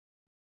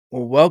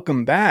Well,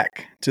 welcome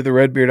back to the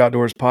Redbeard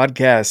Outdoors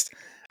podcast.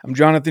 I'm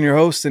Jonathan, your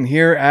host, and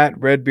here at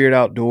Redbeard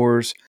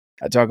Outdoors,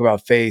 I talk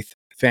about faith,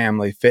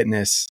 family,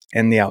 fitness,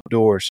 and the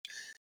outdoors.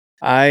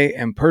 I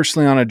am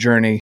personally on a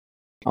journey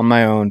on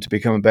my own to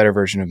become a better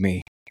version of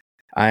me.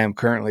 I am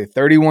currently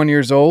 31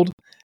 years old,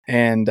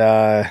 and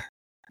man,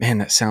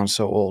 that sounds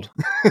so old.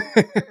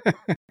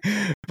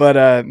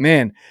 But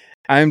man,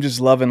 I'm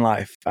just loving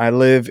life. I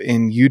live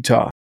in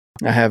Utah.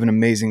 I have an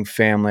amazing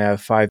family. I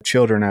have 5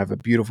 children. I have a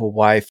beautiful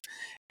wife.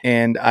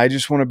 And I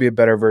just want to be a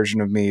better version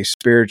of me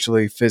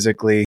spiritually,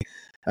 physically,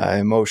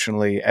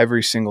 emotionally,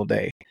 every single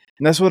day.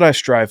 And that's what I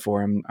strive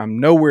for. I'm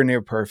nowhere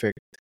near perfect,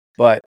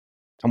 but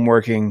I'm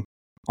working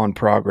on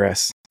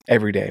progress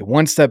every day,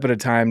 one step at a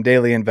time,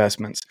 daily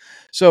investments.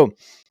 So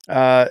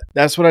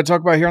that's what I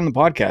talk about here on the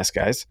podcast,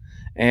 guys.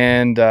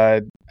 And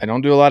I don't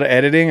do a lot of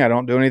editing. I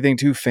don't do anything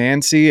too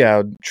fancy.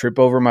 I'll trip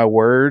over my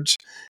words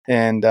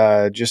and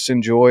just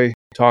enjoy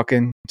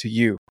talking to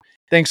you.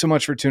 Thanks so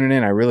much for tuning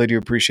in. I really do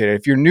appreciate it.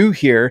 If you're new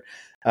here,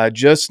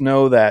 just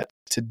know that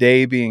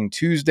today being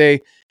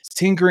Tuesday, it's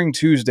Tinkering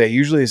Tuesday.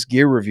 Usually it's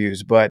gear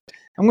reviews, but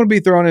I'm going to be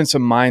throwing in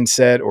some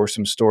mindset or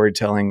some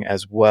storytelling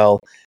as well,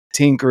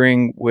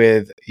 tinkering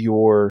with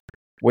your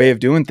way of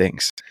doing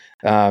things,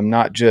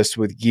 not just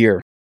with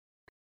gear.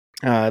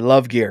 I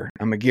love gear.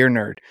 I'm a gear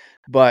nerd.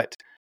 But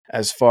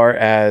as far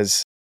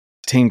as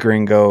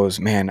tinkering goes,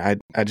 man,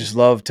 I just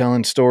love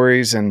telling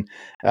stories and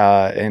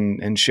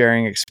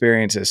sharing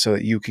experiences so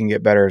that you can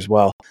get better as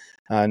well,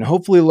 and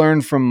hopefully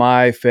learn from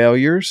my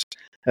failures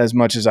as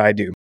much as I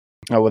do,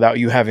 without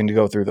you having to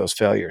go through those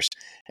failures.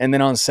 And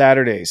then on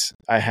Saturdays,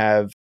 I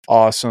have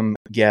awesome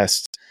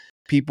guests,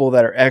 people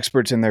that are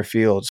experts in their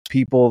fields,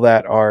 people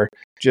that are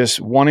just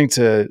wanting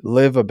to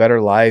live a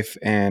better life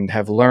and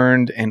have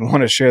learned and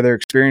want to share their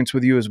experience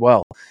with you as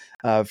well.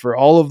 For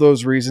all of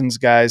those reasons,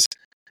 guys,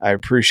 I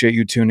appreciate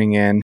you tuning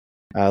in.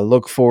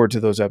 Look forward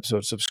to those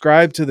episodes.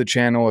 Subscribe to the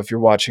channel if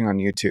you're watching on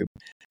YouTube.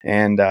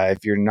 And if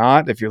you're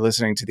not, if you're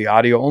listening to the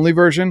audio only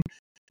version,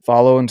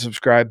 follow and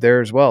subscribe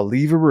there as well.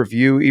 Leave a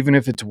review, even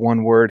if it's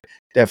one word.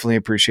 Definitely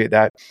appreciate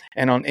that.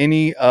 And on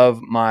any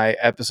of my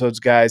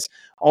episodes, guys,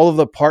 all of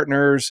the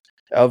partners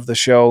of the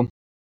show,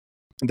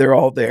 they're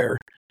all there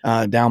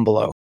down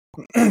below.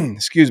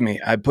 Excuse me.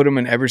 I put them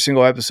in every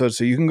single episode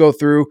so you can go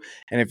through.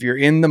 And if you're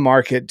in the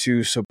market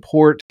to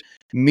support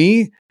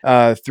me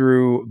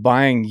through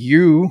buying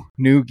you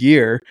new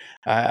gear,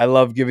 I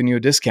love giving you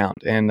a discount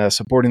and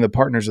supporting the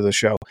partners of the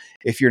show.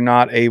 If you're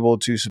not able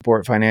to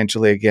support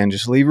financially, again,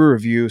 just leave a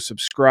review,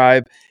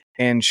 subscribe,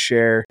 and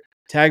share.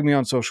 Tag me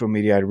on social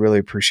media. I'd really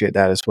appreciate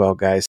that as well,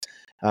 guys.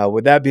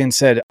 With that being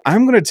said,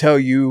 I'm going to tell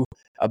you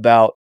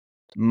about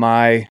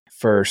my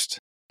first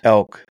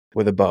elk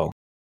with a bow.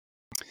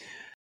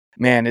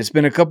 Man, it's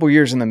been a couple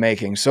years in the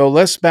making. So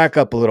let's back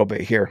up a little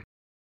bit here.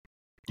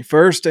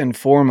 First and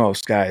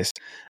foremost, guys,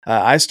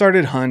 I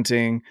started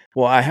hunting.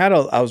 Well,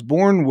 I was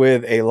born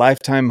with a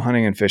lifetime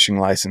hunting and fishing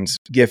license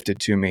gifted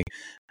to me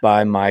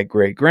by my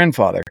great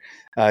grandfather.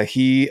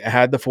 He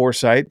had the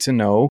foresight to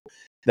know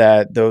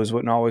that those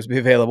wouldn't always be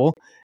available,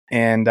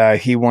 and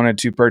he wanted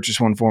to purchase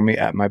one for me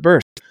at my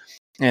birth.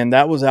 And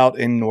that was out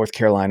in North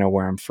Carolina,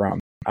 where I'm from.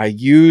 I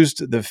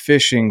used the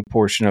fishing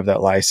portion of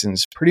that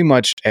license pretty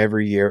much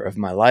every year of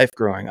my life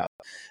growing up.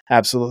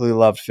 Absolutely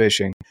loved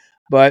fishing.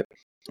 But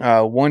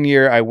one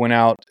year I went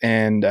out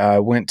and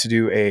went to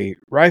do a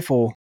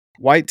rifle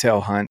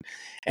whitetail hunt.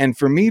 And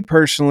for me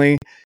personally,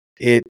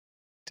 it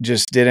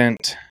just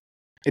didn't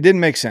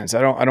make sense.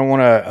 I don't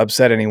want to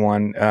upset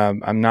anyone.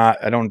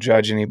 I don't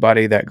judge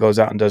anybody that goes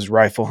out and does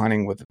rifle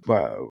hunting with,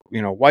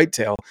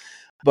 whitetail.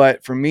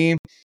 But for me,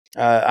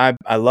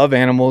 I love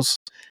animals,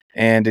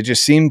 and it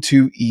just seemed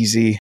too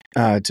easy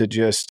to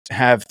just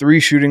have 3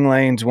 shooting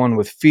lanes, one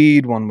with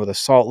feed, one with a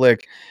salt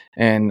lick,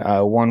 and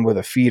one with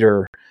a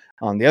feeder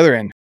on the other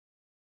end.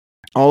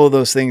 All of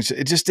those things,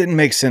 it just didn't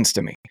make sense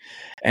to me.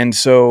 And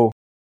so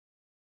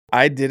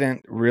I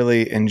didn't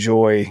really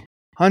enjoy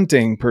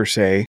hunting per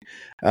se,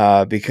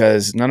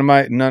 because none of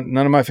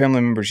my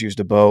family members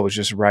used a bow. It was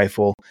just a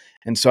rifle.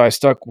 And so I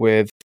stuck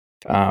with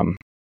archery.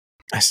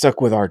 I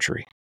stuck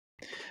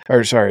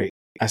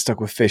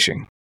with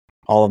fishing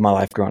all of my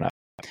life growing up.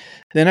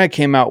 Then I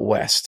came out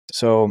west.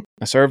 So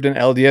I served an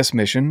LDS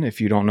mission. If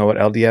you don't know what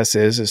LDS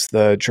is, it's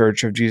the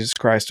Church of Jesus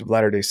Christ of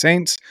Latter-day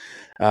Saints,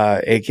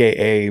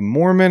 aka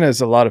Mormon,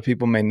 as a lot of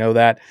people may know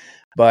that.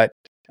 But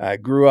I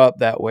grew up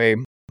that way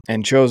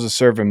and chose to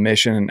serve a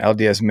mission. An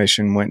LDS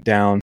mission, went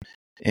down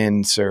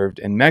and served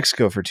in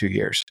Mexico for 2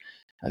 years.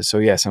 So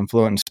yes, I'm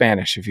fluent in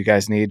Spanish. If you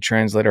guys need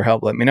translator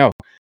help, let me know.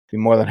 Be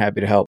more than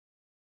happy to help.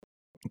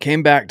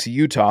 Came back to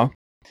Utah,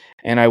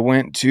 and I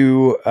went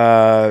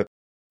to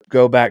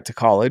go back to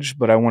college,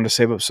 but I wanted to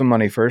save up some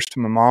money first.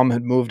 My mom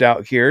had moved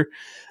out here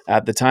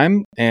at the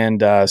time,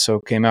 and so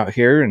came out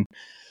here and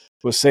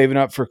was saving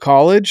up for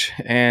college,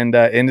 and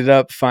ended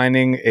up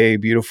finding a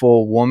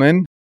beautiful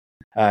woman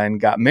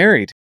and got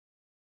married,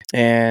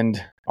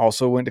 and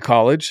also went to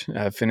college,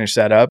 finished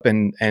that up,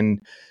 and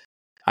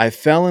I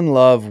fell in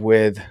love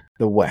with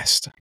the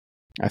West.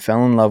 I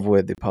fell in love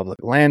with the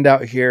public land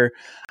out here.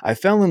 I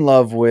fell in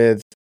love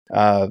with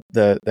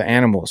the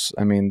animals.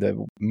 I mean,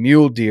 the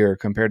mule deer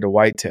compared to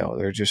whitetail,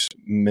 they're just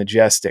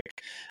majestic.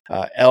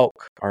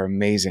 Elk are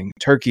amazing.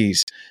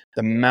 Turkeys,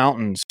 the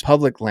mountains,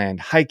 public land,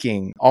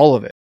 hiking, all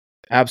of it.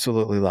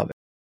 Absolutely love it.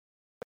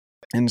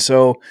 And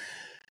so,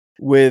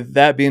 with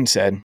that being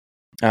said,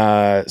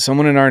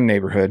 someone in our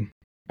neighborhood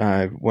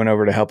went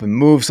over to help him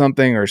move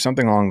something or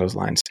something along those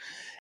lines,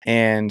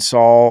 and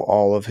saw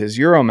all of his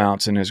Euro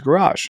mounts in his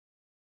garage,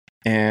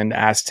 and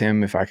asked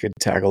him if I could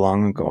tag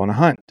along and go on a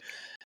hunt.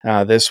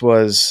 This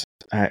was,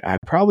 I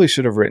probably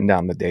should have written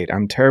down the date.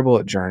 I'm terrible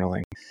at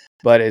journaling,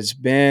 but it's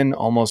been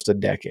almost a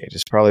decade.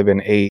 It's probably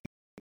been 8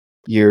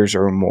 years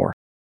or more.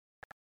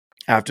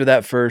 After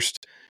that first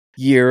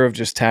year of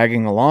just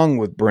tagging along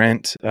with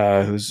Brent,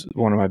 who's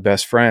one of my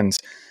best friends,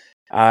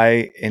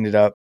 I ended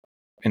up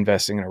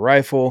investing in a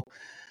rifle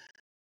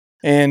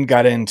and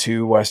got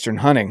into Western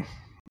hunting.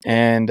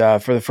 And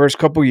for the first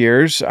couple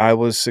years, I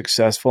was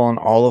successful on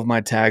all of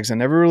my tags. I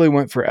never really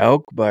went for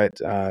elk, but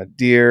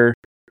deer,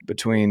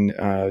 between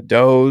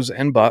does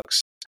and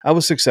bucks, I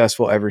was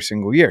successful every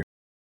single year.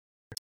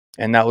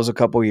 And that was a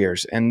couple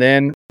years. And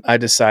then I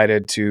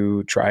decided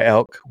to try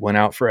elk, went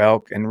out for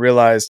elk, and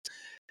realized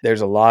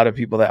there's a lot of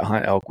people that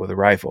hunt elk with a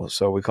rifle.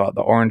 So we call it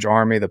the Orange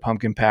Army, the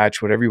Pumpkin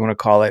Patch, whatever you want to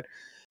call it.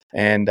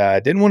 And I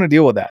didn't want to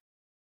deal with that.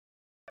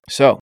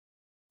 So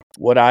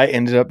what I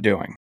ended up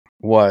doing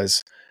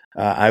was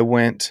I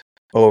went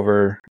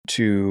over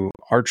to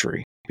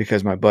archery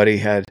because my buddy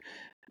had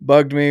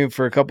bugged me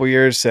for a couple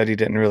years, said he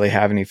didn't really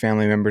have any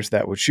family members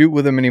that would shoot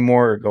with him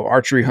anymore or go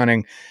archery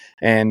hunting.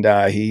 And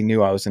he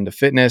knew I was into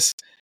fitness.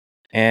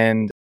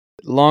 And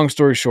long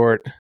story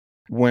short,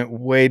 went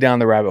way down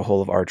the rabbit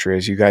hole of archery,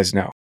 as you guys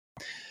know.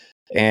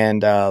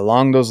 And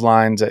along those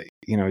lines,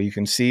 you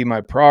can see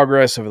my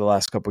progress over the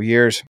last couple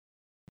years.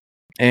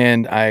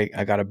 And I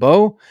got a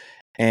bow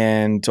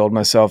and told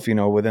myself,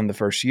 within the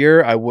first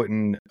year, I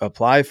wouldn't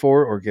apply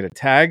for or get a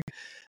tag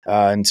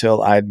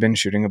until I'd been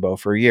shooting a bow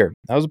for a year.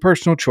 That was a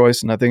personal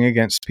choice, nothing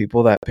against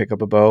people that pick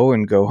up a bow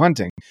and go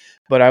hunting.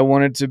 But I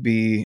wanted to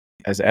be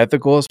as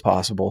ethical as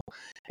possible.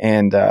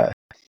 And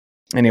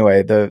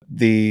anyway,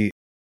 the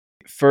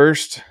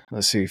first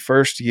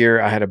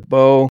year I had a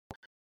bow.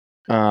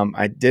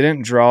 I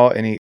didn't draw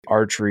any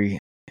archery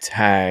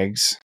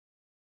tags.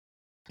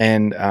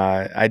 And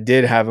I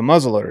did have a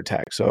muzzleloader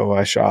tag. So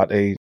I shot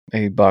a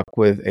buck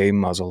with a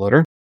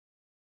muzzleloader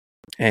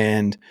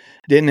and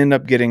didn't end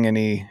up getting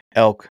any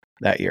elk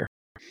that year.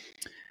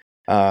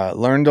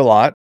 Learned a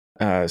lot,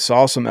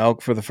 saw some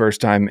elk for the first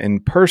time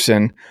in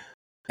person,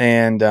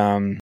 and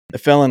I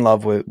fell in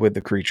love with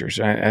the creatures.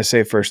 I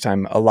say first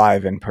time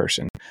alive in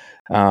person.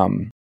 I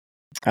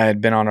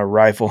had been on a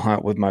rifle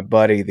hunt with my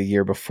buddy the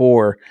year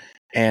before,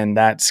 and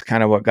that's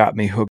kind of what got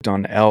me hooked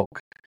on elk.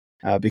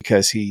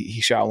 Because he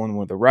shot one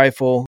with a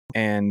rifle,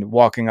 and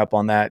walking up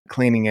on that,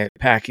 cleaning it,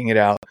 packing it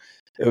out,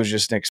 it was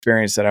just an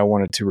experience that I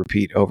wanted to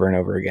repeat over and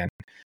over again.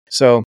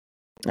 So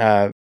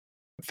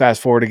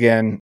fast forward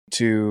again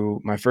to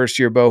my first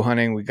year bow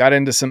hunting. We got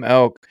into some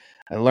elk.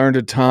 I learned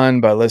a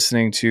ton by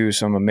listening to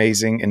some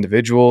amazing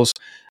individuals,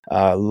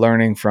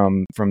 learning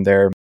from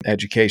their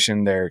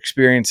education, their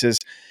experiences.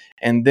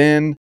 And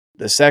then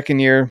the second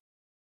year,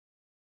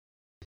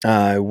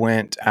 I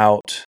went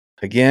out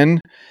again.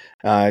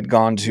 I'd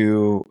gone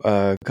to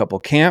a couple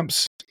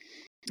camps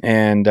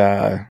and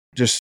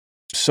just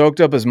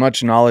soaked up as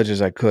much knowledge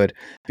as I could,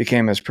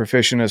 became as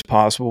proficient as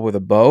possible with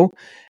a bow,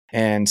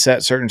 and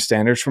set certain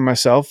standards for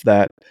myself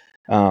that,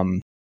 I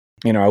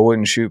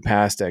wouldn't shoot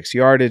past X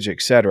yardage,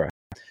 etc.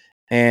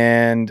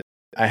 And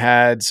I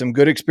had some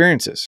good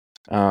experiences,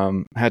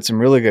 had some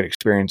really good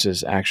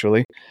experiences,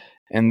 actually.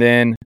 And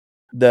then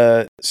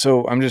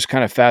so I'm just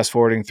kind of fast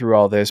forwarding through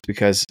all this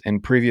because in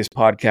previous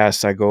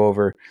podcasts, I go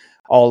over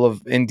all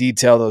of in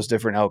detail those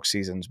different elk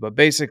seasons. But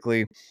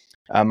basically,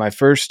 my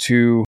first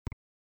 2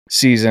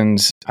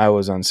 seasons, I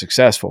was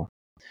unsuccessful.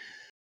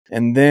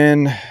 And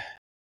then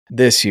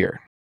this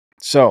year.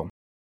 So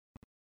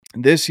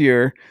this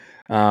year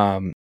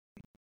was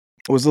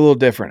a little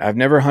different. I've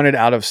never hunted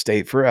out of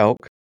state for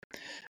elk.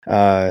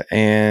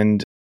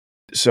 And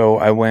so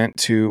I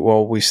went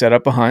we set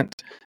up a hunt,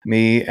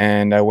 me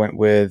and I went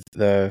with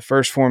the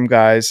First Form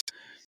guys.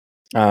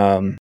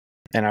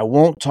 And I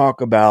won't talk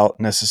about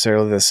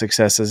necessarily the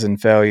successes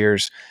and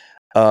failures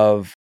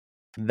of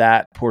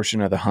that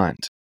portion of the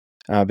hunt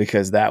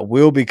because that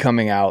will be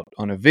coming out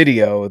on a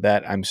video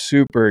that I'm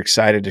super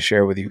excited to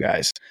share with you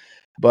guys.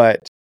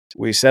 But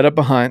we set up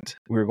a hunt.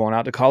 We were going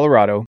out to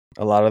Colorado.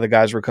 A lot of the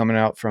guys were coming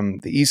out from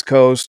the East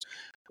Coast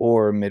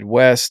or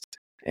Midwest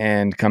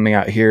and coming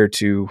out here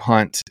to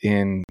hunt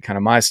in kind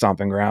of my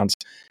stomping grounds,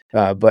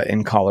 but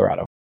in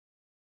Colorado.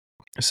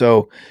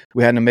 So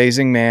we had an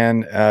amazing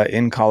man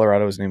in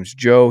Colorado. His name is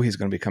Joe. He's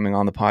going to be coming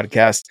on the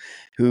podcast,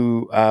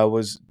 who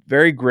was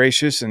very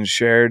gracious and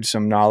shared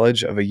some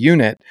knowledge of a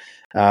unit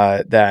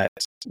that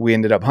we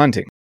ended up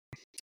hunting.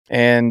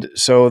 And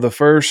so the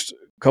first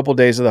couple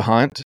days of the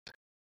hunt,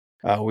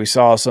 we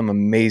saw some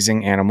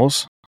amazing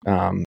animals.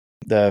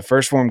 The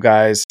First Form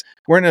guys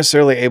weren't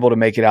necessarily able to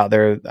make it out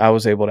there. I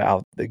was able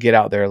to get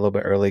out there a little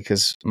bit early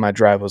because my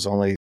drive was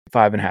only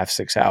 5.5,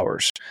 6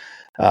 hours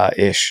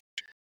ish.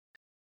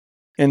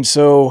 And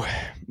so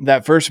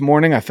that first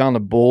morning, I found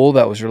a bull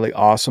that was really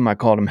awesome. I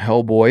called him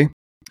Hellboy.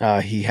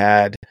 He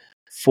had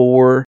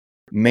 4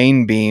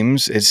 main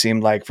beams, it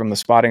seemed like, from the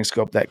spotting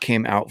scope that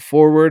came out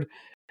forward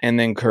and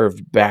then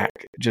curved back,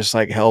 just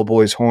like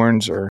Hellboy's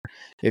horns. Or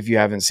if you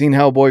haven't seen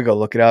Hellboy, go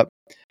look it up.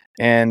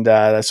 And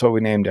that's what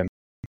we named him.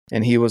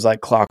 And he was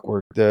like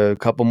clockwork. The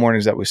couple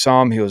mornings that we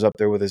saw him, he was up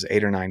there with his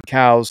 8 or 9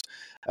 cows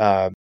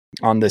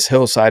on this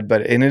hillside,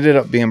 but it ended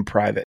up being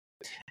private,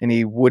 and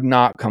he would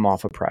not come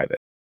off of private.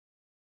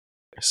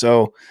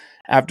 So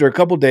after a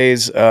couple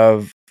days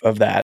of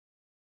that,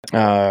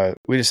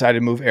 we decided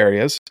to move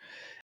areas.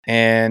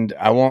 And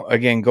I won't,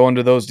 again, go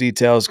into those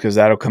details because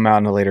that'll come out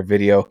in a later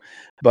video.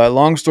 But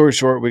long story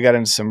short, we got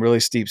into some really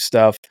steep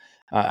stuff.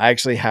 I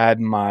actually had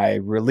my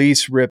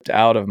release ripped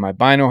out of my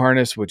bino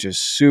harness, which is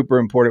super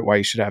important, why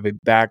you should have a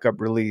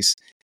backup release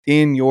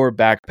in your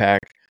backpack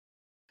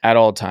at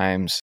all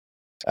times,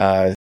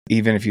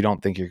 even if you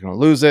don't think you're going to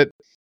lose it.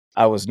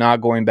 I was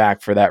not going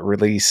back for that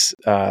release.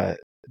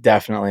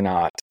 Definitely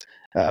not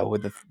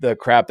with the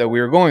crap that we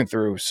were going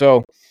through.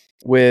 So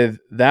with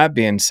that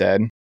being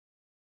said,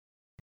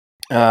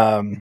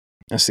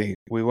 let's see,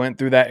 we went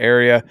through that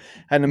area,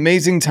 had an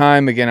amazing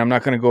time. Again, I'm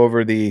not going to go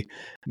over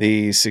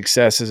the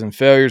successes and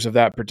failures of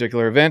that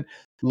particular event.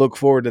 Look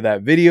forward to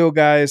that video,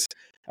 guys.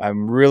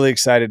 I'm really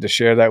excited to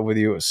share that with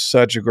you. It was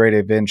such a great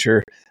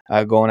adventure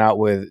going out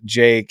with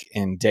Jake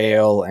and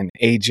Dale and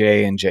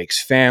AJ and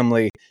Jake's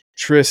family,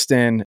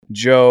 Tristan,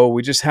 Joe.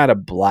 We just had a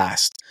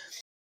blast.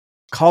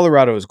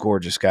 Colorado is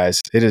gorgeous,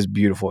 guys. It is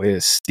beautiful. It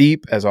is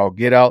steep as all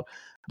get out,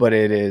 but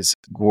it is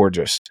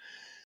gorgeous.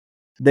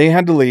 They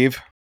had to leave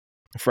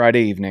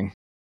Friday evening.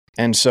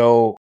 And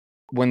so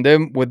with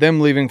them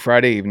leaving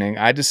Friday evening,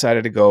 I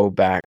decided to go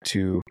back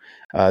to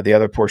the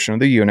other portion of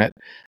the unit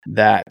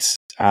that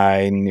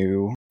I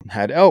knew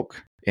had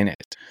elk in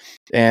it.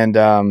 And,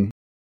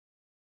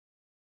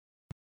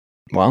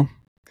 well,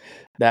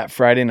 that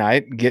Friday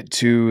night, get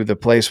to the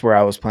place where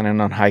I was planning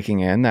on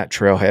hiking in, that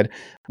trailhead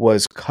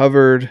was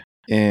covered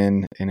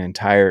in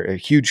a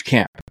huge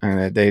camp.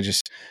 And they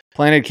just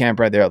planted camp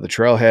right there at the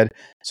trailhead.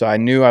 So I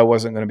knew I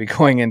wasn't going to be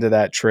going into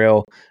that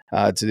trail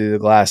to do the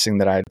glassing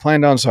that I had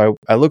planned on. So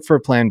I looked for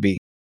a plan B.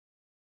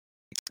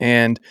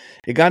 And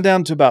it got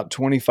down to about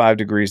 25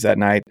 degrees that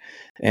night.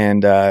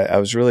 And I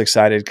was really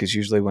excited because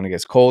usually when it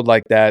gets cold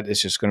like that,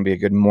 it's just going to be a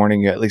good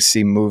morning. You at least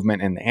see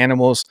movement in the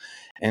animals.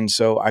 And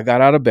so I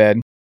got out of bed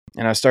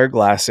and I started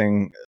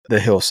glassing the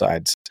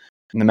hillsides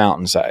and the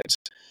mountainsides.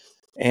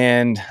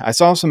 And I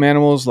saw some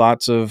animals,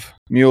 lots of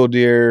mule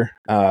deer.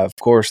 Of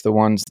course, the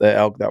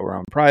elk that were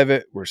on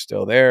private were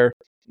still there,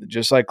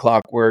 just like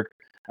clockwork.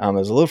 It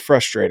was a little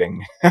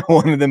frustrating. I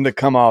wanted them to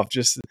come off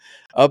just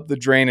up the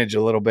drainage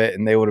a little bit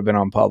and they would have been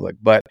on public.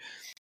 But,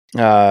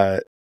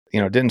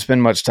 didn't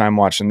spend much time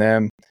watching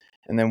them.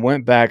 And then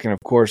went back and, of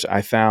course,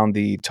 I found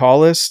the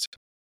tallest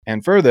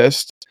and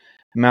furthest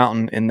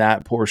mountain in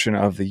that portion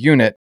of the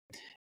unit.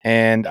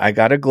 And I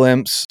got a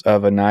glimpse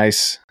of a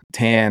nice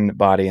tan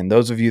body. And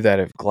those of you that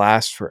have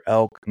glassed for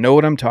elk know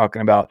what I'm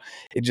talking about.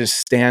 It just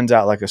stands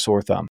out like a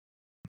sore thumb.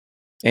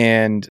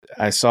 And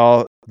I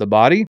saw the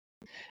body,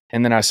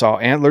 and then I saw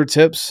antler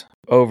tips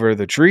over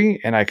the tree,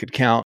 and I could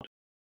count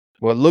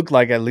what looked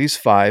like at least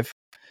 5,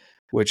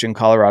 which in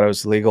Colorado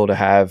is legal to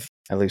have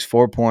at least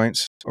 4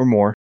 points or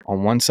more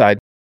on one side.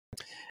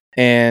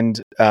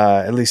 And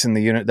at least in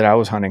the unit that I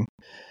was hunting.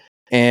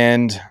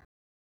 And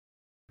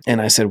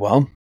I said,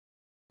 well,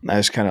 I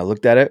just kind of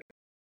looked at it.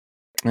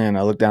 And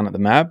I looked down at the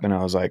map and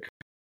I was like,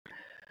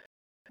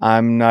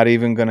 I'm not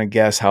even going to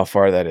guess how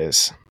far that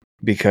is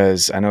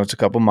because I know it's a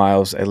couple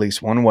miles, at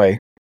least one way.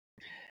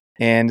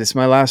 And it's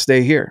my last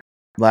day here,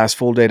 last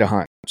full day to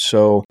hunt.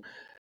 So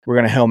we're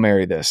going to Hail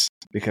Mary this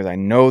because I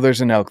know there's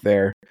an elk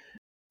there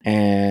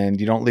and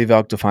you don't leave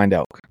elk to find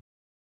elk.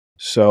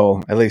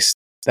 So at least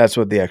that's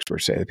what the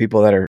experts say, the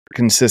people that are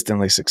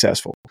consistently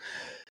successful.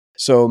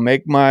 So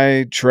make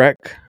my trek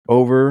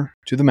over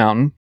to the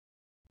mountain.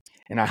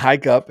 And I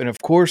hike up, and of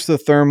course the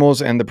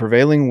thermals and the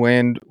prevailing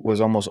wind was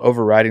almost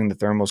overriding the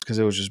thermals because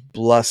it was just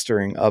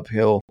blustering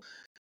uphill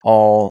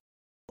all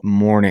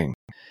morning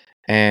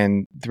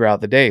and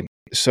throughout the day.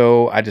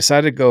 So I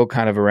decided to go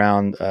kind of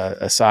around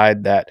a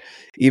side that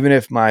even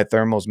if my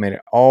thermals made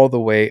it all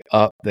the way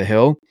up the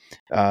hill,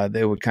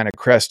 they would kind of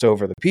crest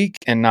over the peak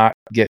and not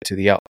get to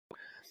the elk.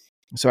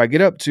 So I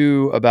get up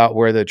to about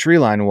where the tree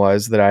line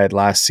was that I had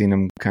last seen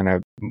them kind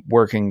of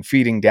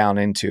feeding down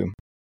into.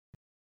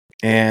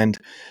 And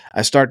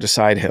I start to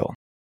side hill.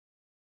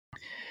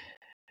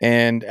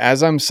 And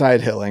as I'm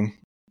side hilling,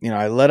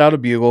 I let out a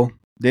bugle,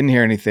 didn't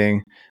hear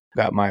anything,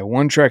 got my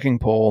one trekking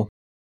pole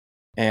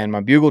and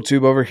my bugle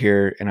tube over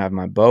here, and I have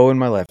my bow in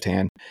my left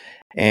hand.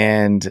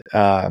 And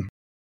I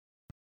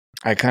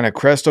kind of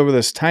crest over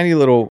this tiny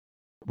little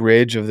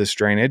ridge of this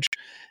drainage,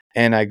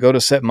 and I go to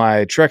set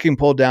my trekking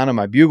pole down and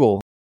my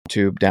bugle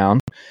tube down.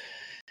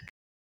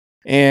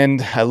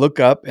 And I look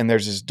up, and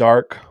there's this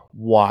dark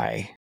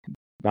Y.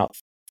 About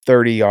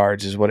 30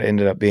 yards is what it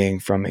ended up being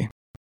from me.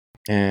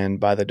 And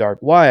by the dark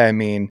Y, I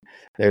mean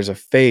there's a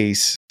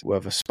face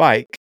with a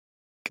spike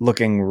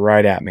looking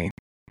right at me.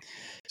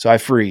 So I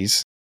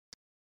freeze.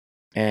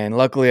 And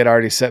luckily, I'd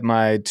already set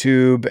my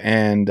tube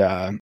and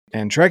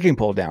trekking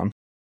pole down.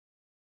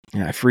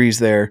 And I freeze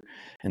there.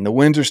 And the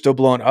winds are still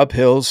blowing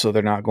uphill, so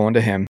they're not going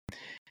to him.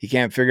 He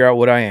can't figure out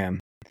what I am.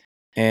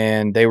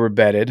 And they were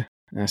bedded.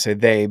 And I say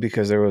they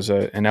because there was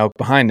an elk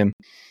behind him.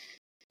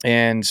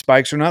 And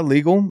spikes are not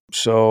legal,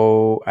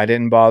 so I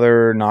didn't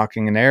bother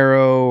knocking an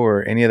arrow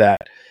or any of that.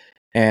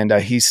 And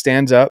he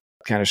stands up,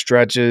 kind of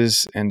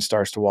stretches, and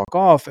starts to walk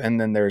off. And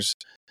then there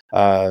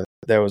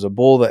was a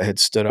bull that had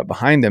stood up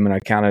behind him, and I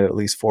counted at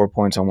least 4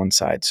 points on one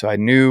side. So I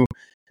knew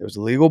there was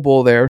a legal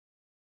bull there.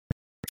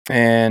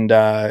 And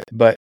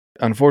but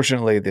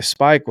unfortunately, the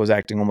spike was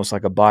acting almost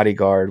like a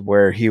bodyguard,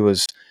 where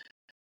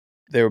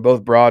they were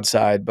both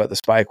broadside, but the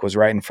spike was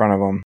right in front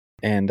of him,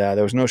 and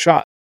there was no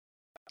shot.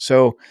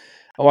 So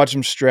I watched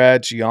them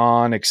stretch,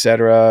 yawn,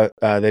 etc.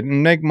 They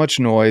didn't make much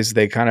noise.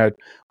 They kind of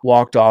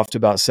walked off to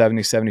about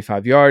 70,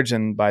 75 yards,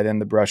 and by then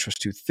the brush was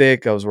too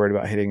thick. I was worried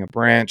about hitting a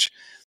branch.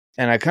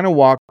 And I kind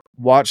of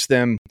watched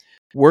them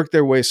work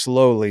their way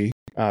slowly.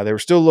 They were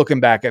still looking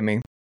back at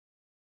me,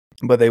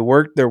 but they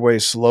worked their way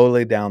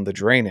slowly down the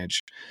drainage.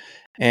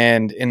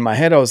 And in my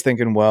head, I was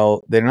thinking,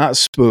 well, they're not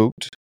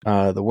spooked.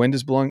 The wind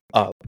is blowing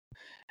up,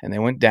 and they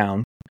went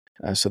down.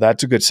 So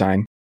that's a good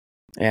sign.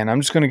 And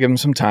I'm just going to give them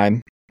some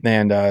time.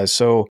 And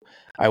so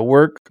I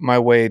work my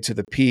way to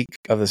the peak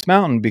of this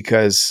mountain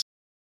because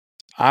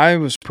I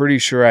was pretty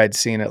sure I'd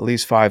seen at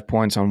least 5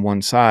 points on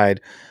one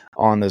side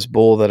on this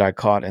bull that I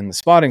caught in the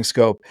spotting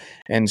scope.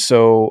 And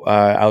so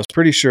I was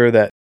pretty sure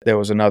that there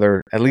was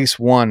at least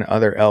one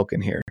other elk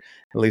in here,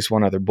 at least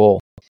one other bull.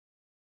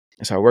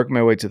 So I worked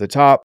my way to the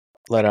top,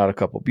 let out a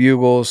couple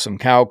bugles, some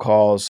cow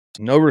calls,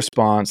 no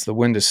response. The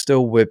wind is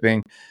still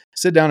whipping.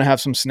 Sit down and have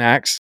some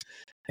snacks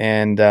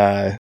and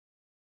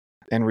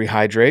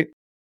rehydrate.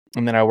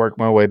 And then I work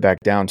my way back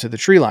down to the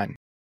tree line.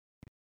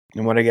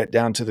 And when I get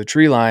down to the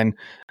tree line,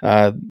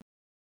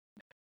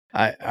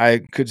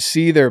 I could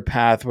see their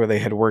path where they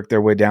had worked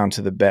their way down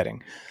to the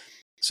bedding.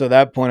 So at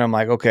that point, I'm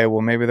like, okay, well,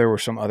 maybe there were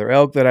some other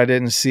elk that I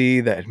didn't see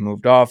that had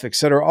moved off,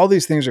 etc. All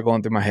these things are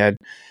going through my head.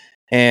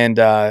 And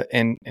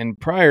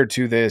prior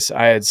to this,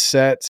 I had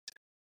set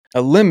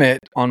a limit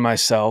on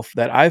myself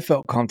that I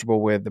felt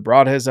comfortable with. The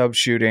broadheads I was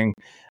shooting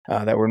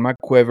that were in my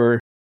quiver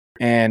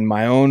and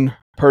my own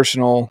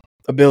personal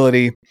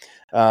ability.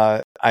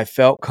 I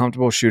felt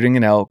comfortable shooting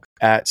an elk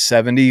at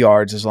 70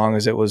 yards as long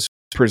as it was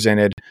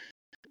presented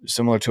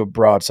similar to a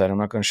broadside. I'm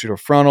not going to shoot a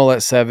frontal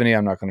at 70.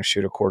 I'm not going to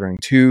shoot a quartering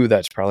 2.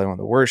 That's probably one of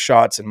the worst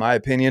shots, in my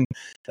opinion,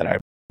 that I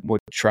would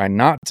try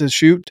not to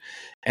shoot.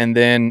 And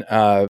then,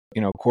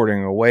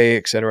 quartering away,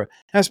 etc. It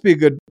has to be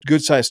a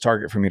good size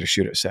target for me to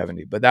shoot at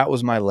 70. But that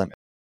was my limit.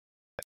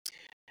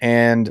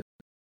 And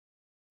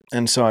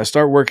so I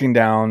start working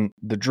down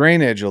the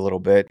drainage a little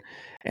bit.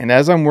 And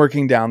as I'm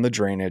working down the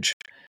drainage,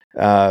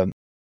 I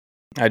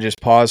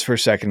just pause for a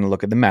second and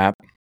look at the map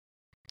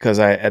because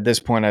at this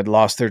point I'd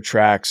lost their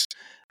tracks.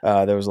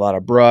 There was a lot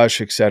of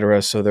brush,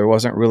 etc. So there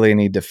wasn't really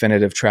any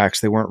definitive tracks.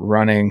 They weren't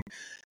running.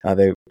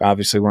 They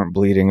obviously weren't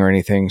bleeding or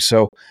anything.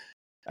 So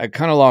I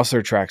kind of lost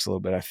their tracks a little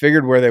bit. I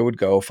figured where they would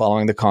go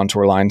following the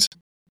contour lines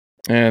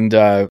and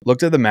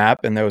looked at the map,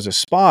 and there was a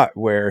spot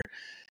where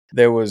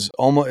there was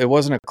it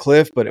wasn't a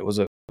cliff, but it was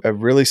a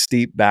really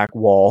steep back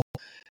wall,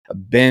 a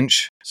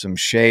bench, some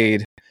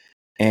shade.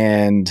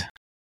 And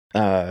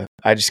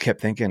I just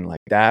kept thinking, like,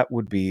 that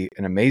would be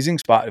an amazing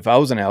spot. If I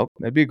was an elk,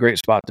 that'd be a great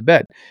spot to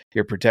bed.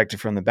 You're protected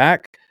from the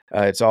back.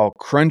 It's all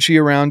crunchy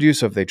around you.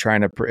 So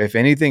if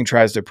anything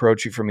tries to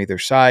approach you from either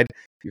side,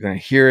 you're going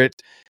to hear it.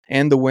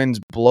 And the wind's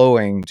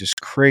blowing just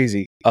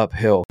crazy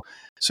uphill.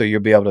 So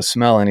you'll be able to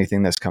smell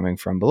anything that's coming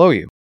from below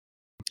you.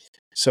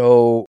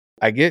 So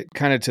I get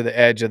kind of to the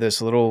edge of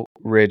this little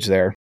ridge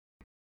there.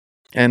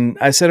 And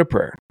I said a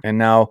prayer. And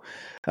now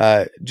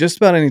just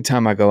about any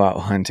time I go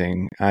out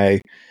hunting, I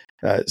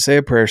say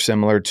a prayer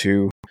similar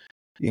to,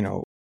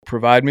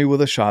 provide me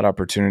with a shot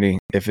opportunity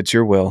if it's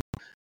your will.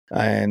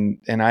 And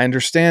I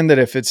understand that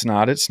if it's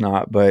not, it's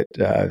not. But,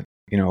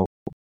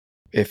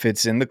 if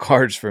it's in the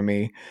cards for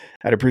me,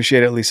 I'd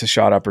appreciate at least a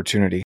shot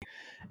opportunity.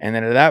 And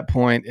then at that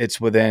point, it's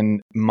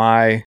within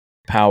my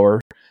power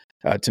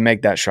to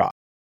make that shot.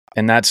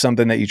 And that's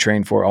something that you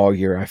train for all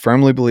year. I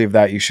firmly believe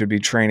that you should be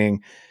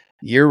training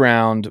year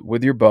round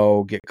with your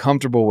bow, get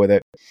comfortable with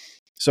it.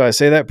 So I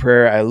say that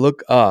prayer, I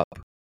look up,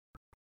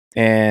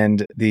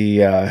 and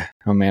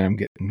I'm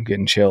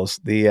getting chills.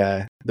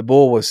 The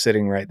bull was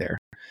sitting right there.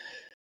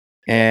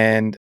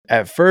 And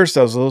at first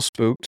I was a little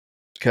spooked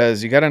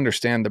because you got to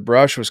understand the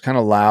brush was kind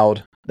of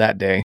loud that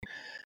day.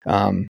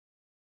 It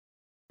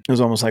was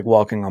almost like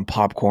walking on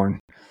popcorn.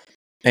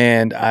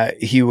 And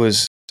he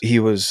was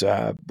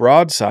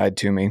broadside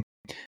to me,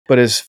 but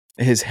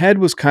his head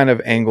was kind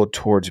of angled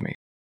towards me.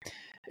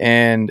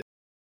 And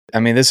I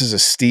mean, this is a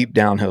steep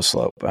downhill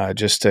slope.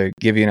 Just to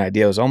give you an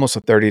idea, it was almost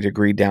a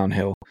 30-degree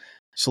downhill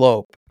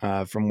slope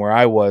from where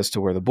I was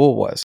to where the bull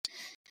was.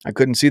 I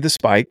couldn't see the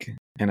spike,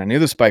 and I knew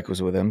the spike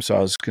was with him, so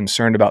I was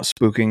concerned about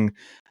spooking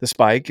the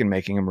spike and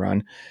making him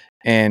run.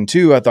 And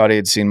two, I thought he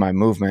had seen my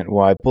movement.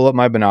 Well, I pull up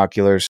my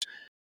binoculars,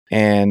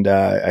 and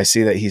I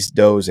see that he's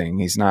dozing.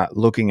 He's not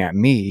looking at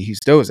me, he's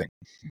dozing.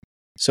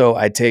 So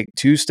I take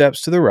 2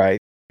 steps to the right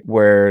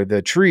where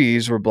the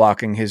trees were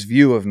blocking his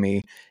view of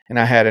me, and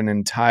I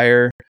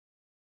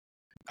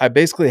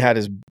basically had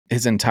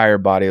his entire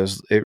body.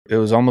 It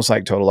was almost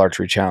like Total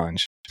Archery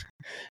Challenge,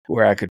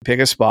 where I could pick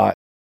a spot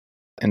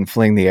and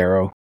fling the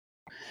arrow.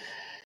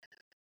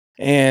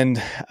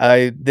 And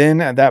I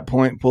then at that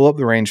point pull up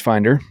the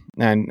rangefinder,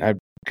 and I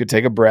could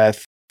take a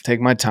breath,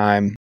 take my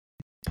time,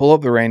 pull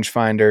up the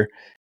rangefinder,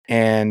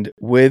 and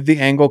with the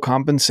angle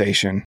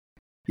compensation,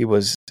 he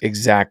was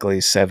exactly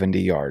 70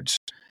 yards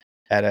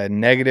at a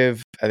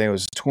negative, I think it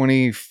was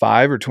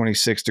 25 or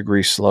 26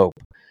 degree slope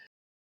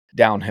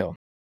downhill.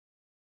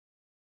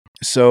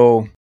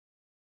 So,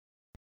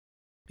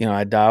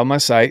 I dial my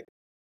sight,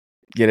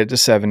 get it to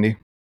 70,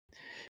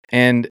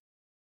 and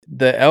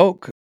the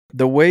elk,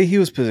 the way he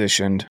was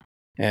positioned,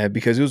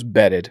 because he was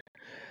bedded,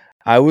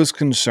 I was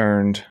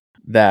concerned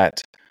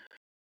that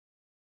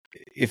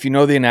if you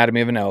know the anatomy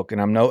of an elk, and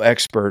I'm no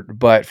expert,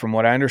 but from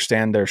what I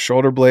understand, their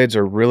shoulder blades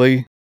are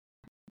really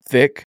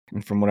thick.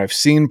 And from what I've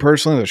seen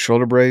personally, the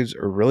shoulder blades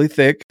are really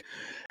thick.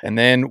 And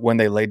then when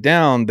they lay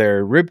down,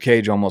 their rib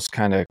cage almost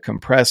kind of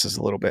compresses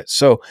a little bit.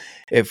 So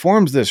it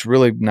forms this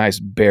really nice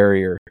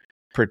barrier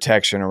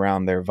protection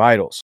around their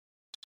vitals.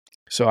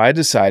 So I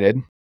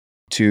decided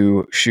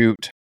to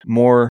shoot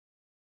more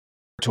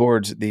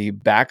towards the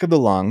back of the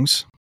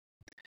lungs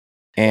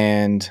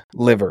and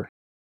liver,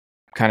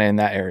 kind of in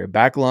that area,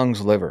 back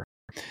lungs, liver.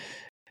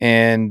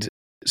 And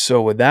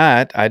so with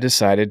that, I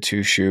decided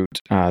to shoot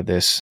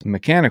this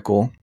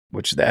mechanical,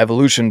 which the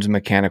Evolution's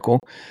mechanical.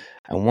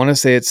 I want to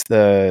say it's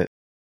the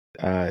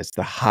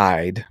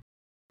Hyde.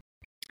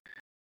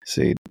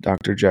 See,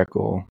 Dr.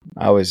 Jekyll.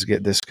 I always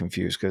get this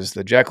confused because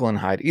the Jekyll and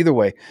Hyde. Either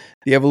way,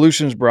 the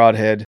Evolution's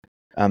broadhead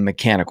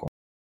mechanical,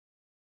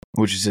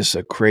 which is just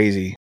a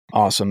crazy,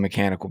 awesome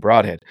mechanical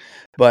broadhead.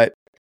 But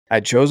I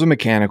chose a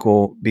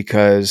mechanical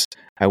because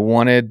I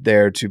wanted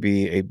there to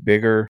be a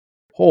bigger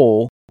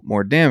hole,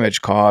 more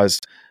damage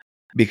caused,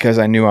 because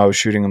I knew I was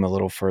shooting him a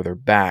little further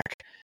back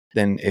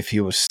than if he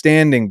was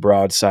standing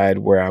broadside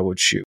where I would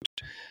shoot.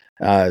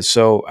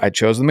 So I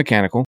chose the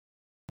mechanical,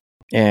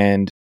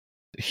 and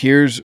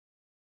here's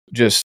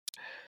just,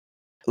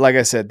 like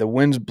I said, the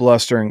wind's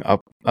blustering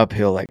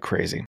uphill like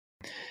crazy.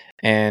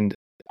 And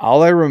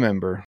all I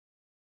remember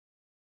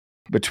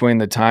between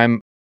the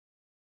time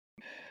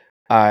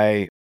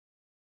I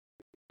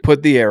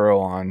put the arrow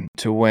on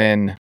to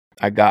when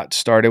I got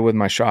started with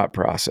my shot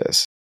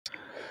process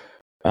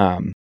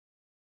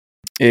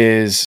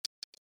is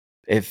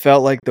it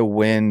felt like the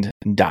wind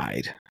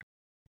died.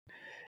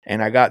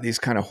 And I got these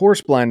kind of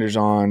horse blinders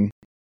on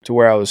to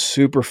where I was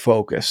super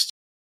focused.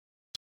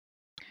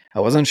 I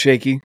wasn't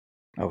shaky.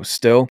 I was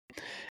still.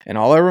 And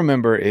all I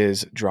remember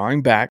is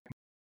drawing back.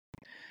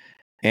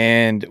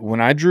 And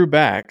when I drew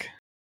back,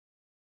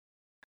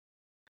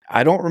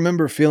 I don't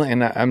remember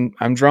feeling, and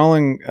I'm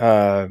drawing,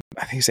 I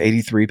think it's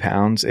 83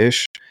 pounds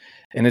ish,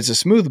 and it's a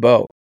smooth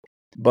bow,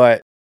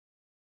 but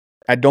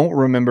I don't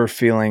remember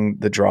feeling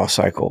the draw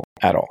cycle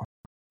at all.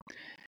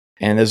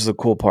 And this is the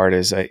cool part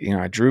is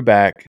I drew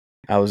back.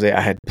 I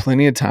had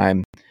plenty of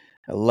time.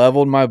 I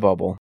leveled my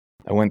bubble.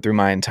 I went through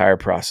my entire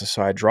process.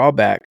 So I draw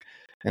back,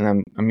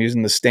 and I'm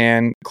using the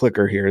stand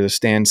clicker here, the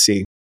stand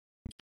C.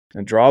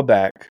 I draw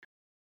back,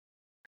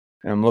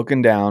 and I'm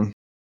looking down.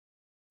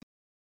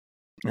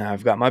 Now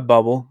I've got my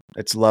bubble.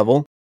 It's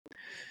level.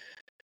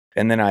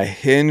 And then I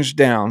hinge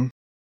down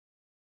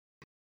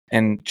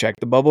and check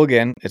the bubble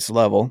again. It's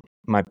level.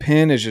 My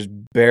pin is just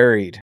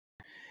buried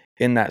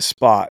in that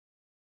spot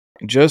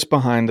just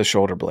behind the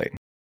shoulder blade.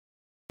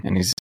 And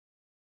he's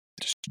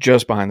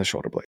just behind the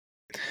shoulder blade.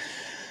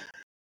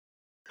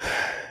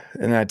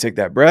 And then I take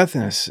that breath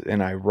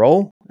and I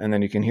roll. And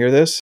then you can hear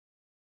this.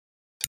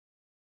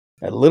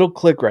 That little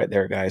click right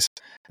there, guys.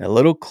 That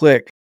little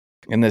click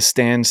in the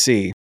stand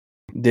C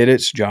did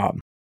its job.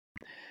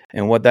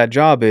 And what that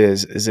job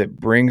is it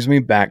brings me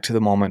back to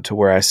the moment to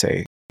where I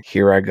say,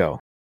 here I go.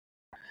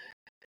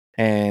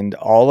 And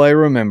all I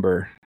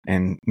remember,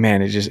 and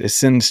man, it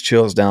sends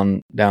chills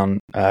down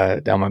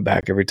my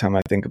back every time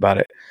I think about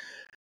it,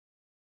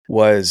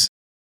 was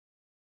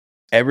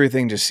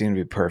everything just seemed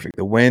to be perfect.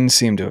 The wind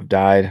seemed to have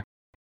died.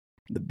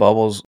 The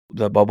bubble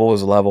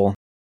was level.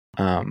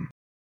 And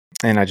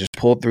I just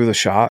pulled through the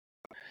shot,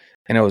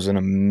 and it was an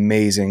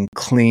amazing,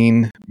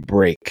 clean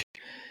break.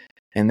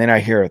 And then I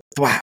hear a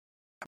thwap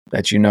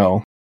that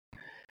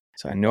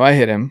So I knew I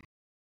hit him.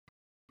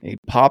 He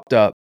popped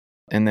up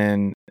and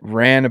then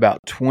ran about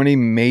 20,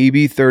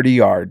 maybe 30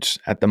 yards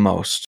at the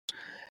most,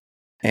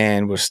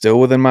 and was still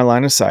within my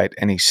line of sight.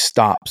 And he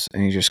stops,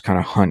 and he just kind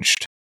of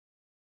hunched.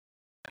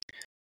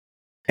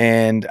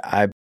 And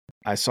I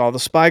saw the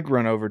spike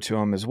run over to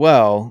him as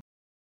well.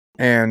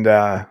 And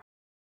I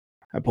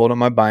pulled up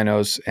my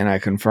binos, and I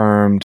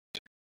confirmed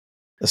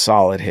a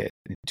solid hit.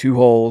 2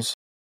 holes,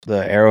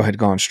 the arrow had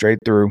gone straight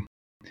through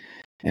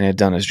and had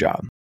done his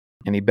job.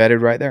 And he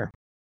bedded right there.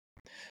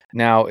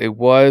 Now, it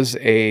was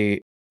again,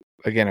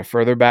 a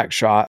further back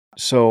shot.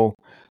 So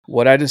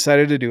what I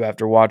decided to do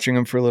after watching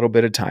him for a little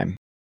bit of time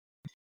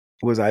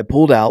was I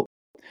pulled out,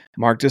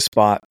 marked a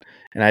spot,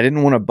 and I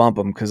didn't want to bump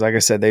him because, like I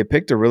said, they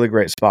picked a really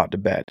great spot to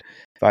bed.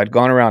 If I'd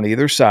gone around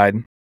either side,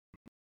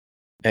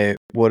 it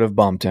would have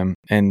bumped him.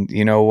 And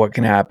you know what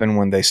can happen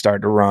when they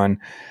start to run?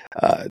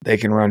 They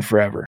can run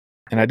forever.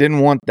 And I didn't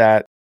want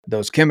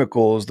those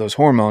chemicals, those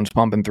hormones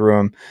pumping through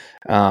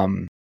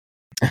him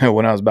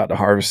when I was about to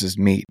harvest his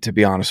meat, to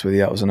be honest with you.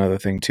 That was another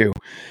thing too.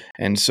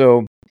 And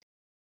so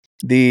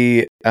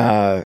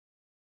I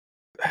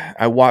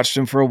watched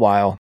him for a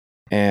while.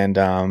 And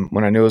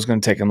when I knew it was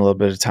going to take him a little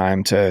bit of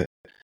time to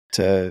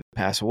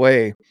pass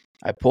away,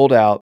 I pulled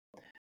out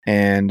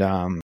and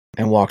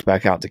walked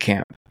back out to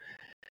camp.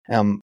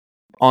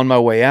 On my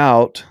way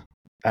out,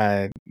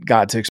 I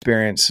got to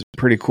experience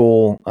pretty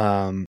cool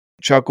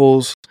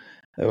chuckles.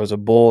 There was a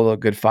bull, a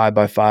good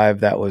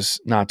 5x5 that was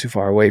not too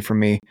far away from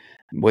me,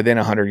 within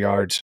 100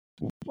 yards.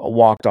 I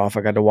walked off.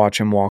 I got to watch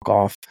him walk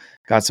off.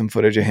 Got some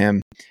footage of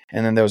him,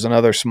 and then there was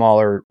another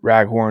smaller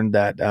raghorn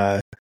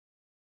that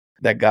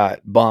got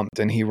bumped,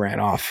 and he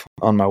ran off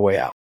on my way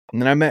out. And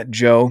then I met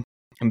Joe.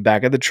 I'm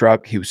back at the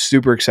truck. He was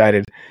super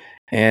excited,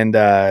 and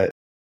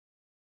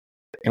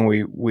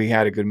we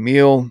had a good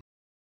meal.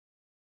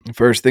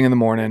 First thing in the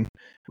morning,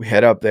 we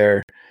head up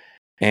there,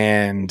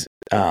 and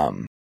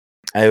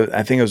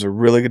I think it was a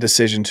really good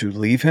decision to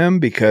leave him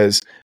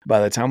because by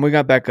the time we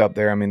got back up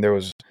there, I mean, there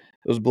was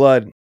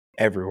blood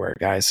everywhere,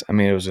 guys. I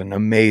mean, it was an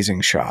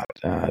amazing shot.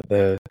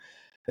 The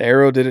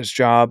arrow did its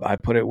job. I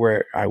put it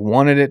where I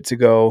wanted it to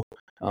go.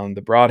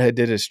 The broadhead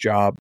did its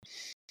job.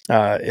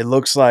 It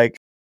looks like,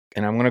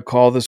 and I'm going to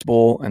call this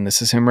bull, and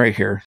this is him right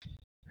here.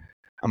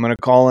 I'm going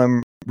to call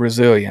him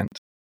Resilient.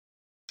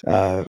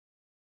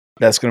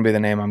 That's going to be the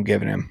name I'm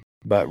giving him.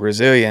 But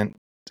Resilient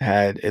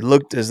it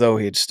looked as though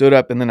he had stood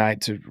up in the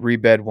night to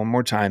rebed one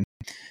more time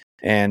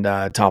and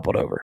toppled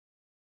over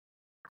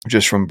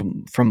just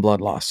from blood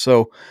loss.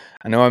 So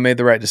I know I made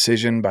the right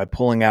decision by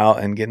pulling out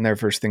and getting there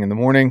first thing in the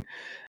morning.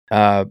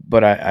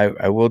 But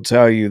I will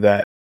tell you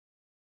that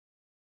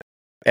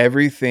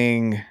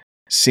everything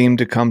seemed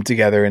to come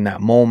together in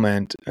that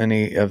moment.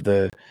 Any of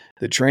the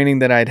training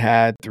that I'd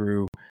had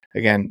through,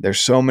 again, there's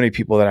so many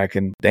people that I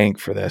can thank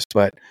for this,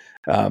 but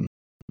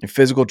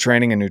physical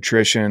training and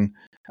nutrition,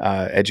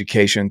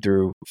 education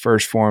through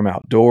First Form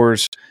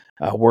Outdoors,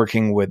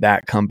 working with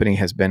that company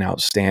has been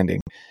outstanding.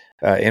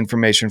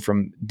 Information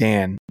from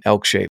Dan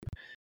Elkshape,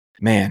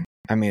 man,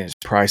 I mean, it's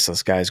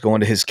priceless, guys.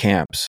 Going to his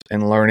camps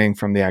and learning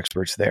from the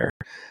experts there,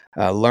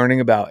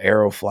 learning about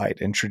arrow flight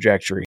and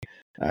trajectory,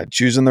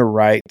 choosing the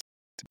right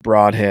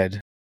broadhead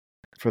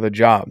for the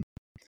job,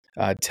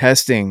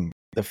 testing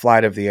the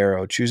flight of the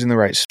arrow, choosing the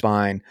right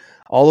spine.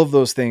 All of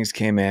those things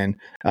came in.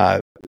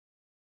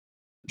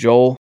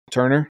 Joel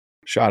Turner,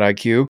 Shot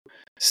IQ,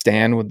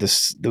 Stan with the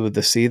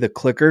C, the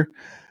clicker,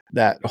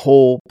 that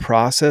whole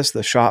process,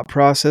 the shot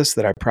process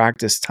that I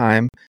practiced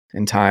time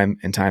and time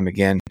and time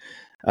again,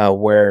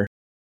 where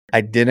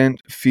I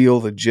didn't feel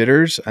the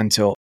jitters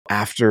until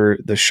after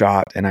the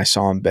shot and I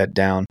saw him bed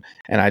down,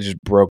 and I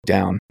just broke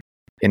down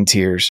in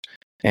tears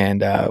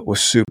and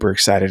was super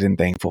excited and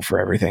thankful for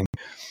everything.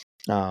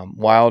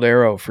 Wild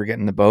Arrow for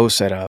getting the bow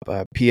set up,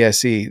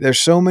 PSE. There's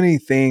so many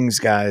things,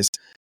 guys,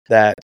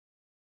 that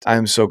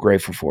I'm so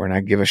grateful for. And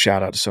I give a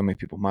shout out to so many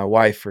people. My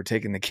wife for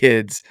taking the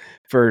kids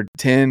for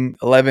 10,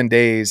 11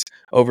 days,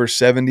 over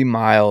 70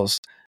 miles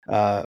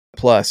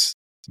plus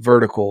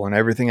vertical and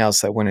everything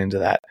else that went into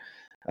that.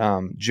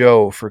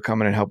 Joe for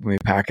coming and helping me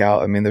pack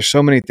out. I mean, there's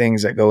so many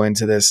things that go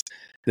into this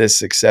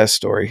success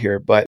story here.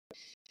 But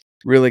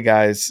really,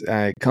 guys,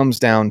 it comes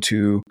down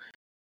to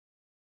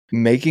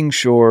making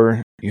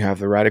sure you have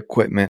the right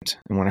equipment.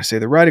 And when I say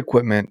the right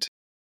equipment,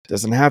 it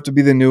doesn't have to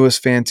be the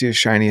newest, fanciest,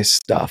 shiniest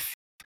stuff,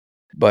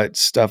 but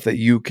stuff that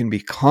you can be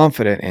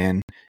confident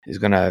in is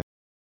going to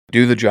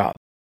do the job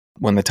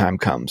when the time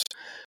comes.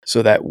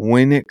 So that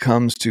when it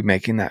comes to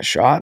making that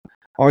shot,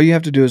 all you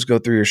have to do is go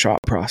through your shot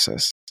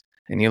process.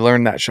 And you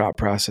learn that shot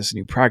process and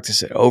you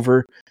practice it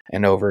over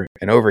and over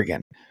and over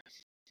again.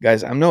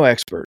 Guys, I'm no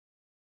expert.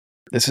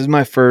 This is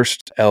my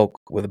first elk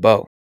with a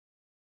bow.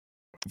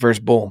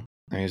 First bull.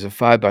 I use a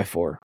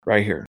 5x4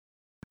 right here.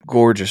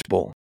 Gorgeous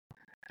bull.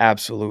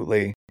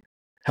 Absolutely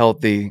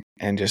healthy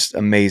and just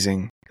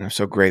amazing. And I'm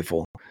so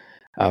grateful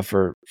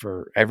for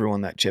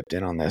everyone that chipped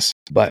in on this.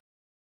 But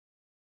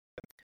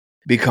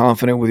be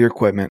confident with your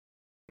equipment.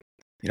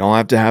 You don't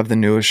have to have the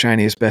newest,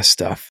 shiniest, best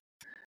stuff.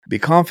 Be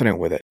confident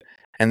with it.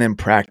 And then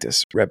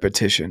practice,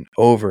 repetition,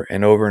 over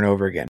and over and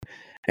over again.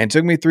 And it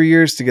took me 3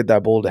 years to get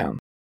that bull down.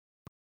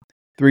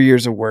 3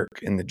 years of work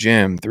in the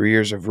gym, 3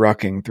 years of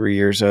rucking, 3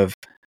 years of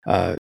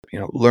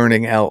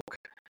learning elk,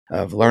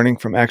 of learning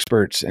from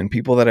experts and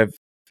people that have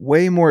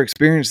way more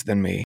experience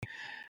than me,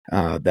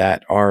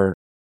 that are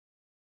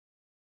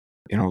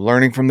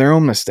learning from their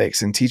own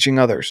mistakes and teaching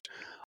others.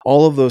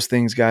 All of those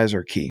things, guys,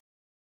 are key.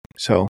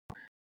 So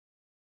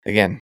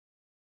again,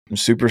 I'm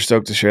super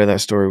stoked to share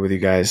that story with you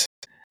guys.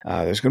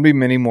 There's going to be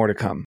many more to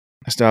come.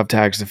 I still have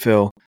tags to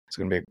fill. It's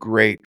going to be a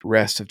great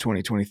rest of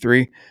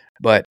 2023.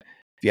 But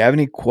if you have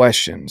any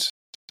questions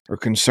or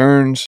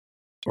concerns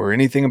or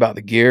anything about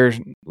the gear,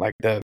 like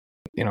the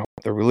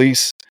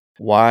release,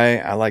 why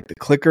I like the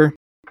clicker,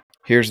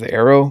 here's the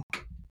arrow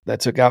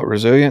that took out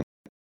Resilient.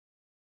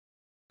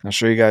 I'll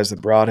show you guys the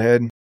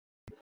broadhead.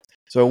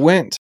 So it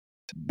went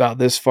about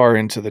this far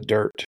into the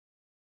dirt.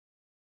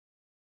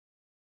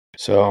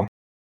 So,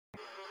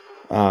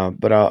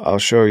 but I'll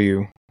show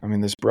you. I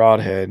mean, this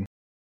broadhead,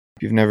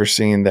 if you've never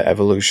seen the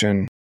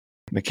Evolution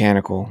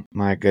mechanical,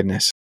 my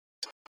goodness.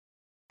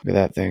 Look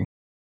at that thing.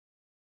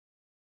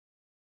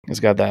 It's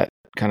got that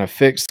kind of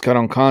fixed cut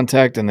on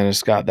contact, and then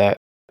it's got that,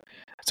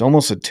 it's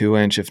almost a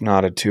 2-inch, if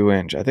not a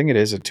 2-inch. I think it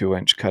is a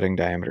 2-inch cutting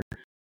diameter.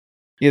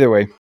 Either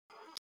way,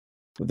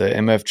 the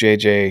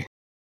MFJJ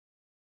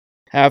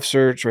half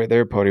search right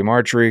there, Podium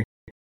Archery,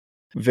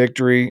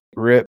 Victory,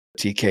 RIP,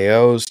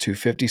 TKOs,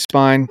 250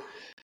 spine,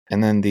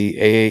 and then the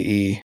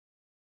AAE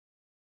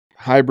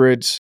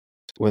hybrids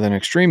with an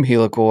extreme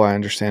helical. I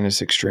understand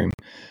it's extreme.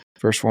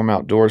 First Form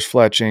Outdoors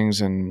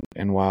fletchings and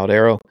Wild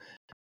Arrow.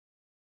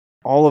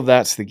 All of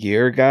that's the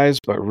gear, guys,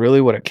 but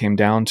really what it came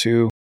down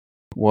to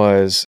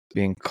was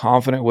being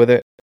confident with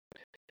it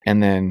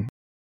and then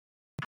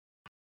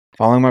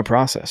following my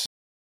process.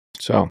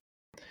 So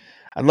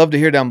I'd love to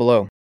hear down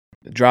below.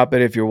 Drop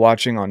it if you're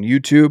watching on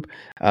YouTube.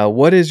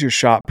 What is your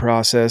shot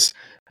process?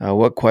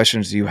 What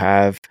questions do you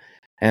have?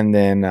 And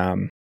then,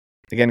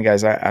 again,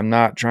 guys, I'm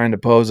not trying to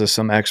pose as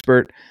some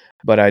expert,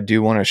 but I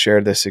do want to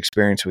share this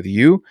experience with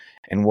you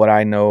and what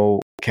I know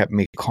kept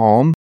me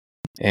calm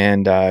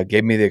and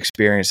gave me the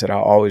experience that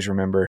I'll always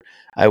remember.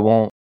 I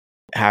won't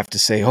have to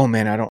say, "Oh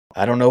man,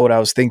 I don't know what I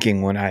was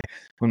thinking when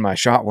my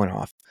shot went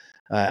off."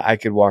 I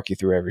could walk you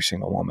through every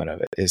single moment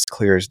of it. It's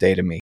clear as day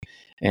to me,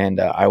 and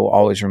I will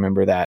always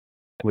remember that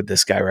with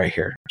this guy right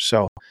here.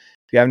 So,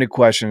 if you have any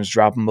questions,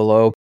 drop them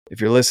below. If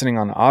you're listening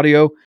on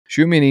audio,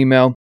 shoot me an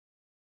email.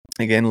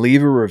 Again,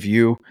 leave a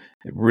review.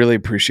 I really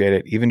appreciate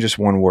it, even just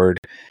one word,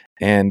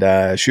 and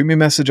shoot me a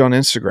message on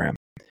Instagram.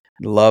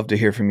 I'd love to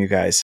hear from you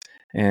guys.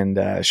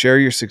 And share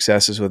your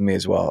successes with me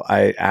as well.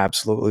 I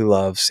absolutely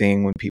love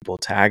seeing when people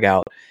tag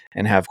out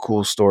and have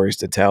cool stories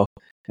to tell.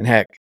 And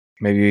heck,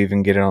 maybe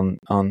even get it on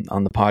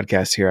the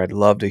podcast here. I'd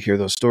love to hear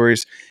those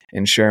stories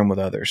and share them with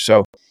others.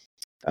 So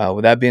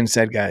with that being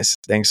said, guys,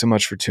 thanks so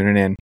much for tuning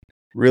in.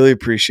 Really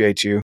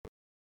appreciate you.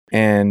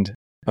 And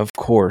of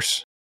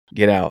course,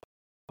 get out,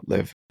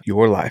 live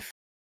your life,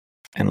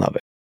 and love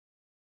it.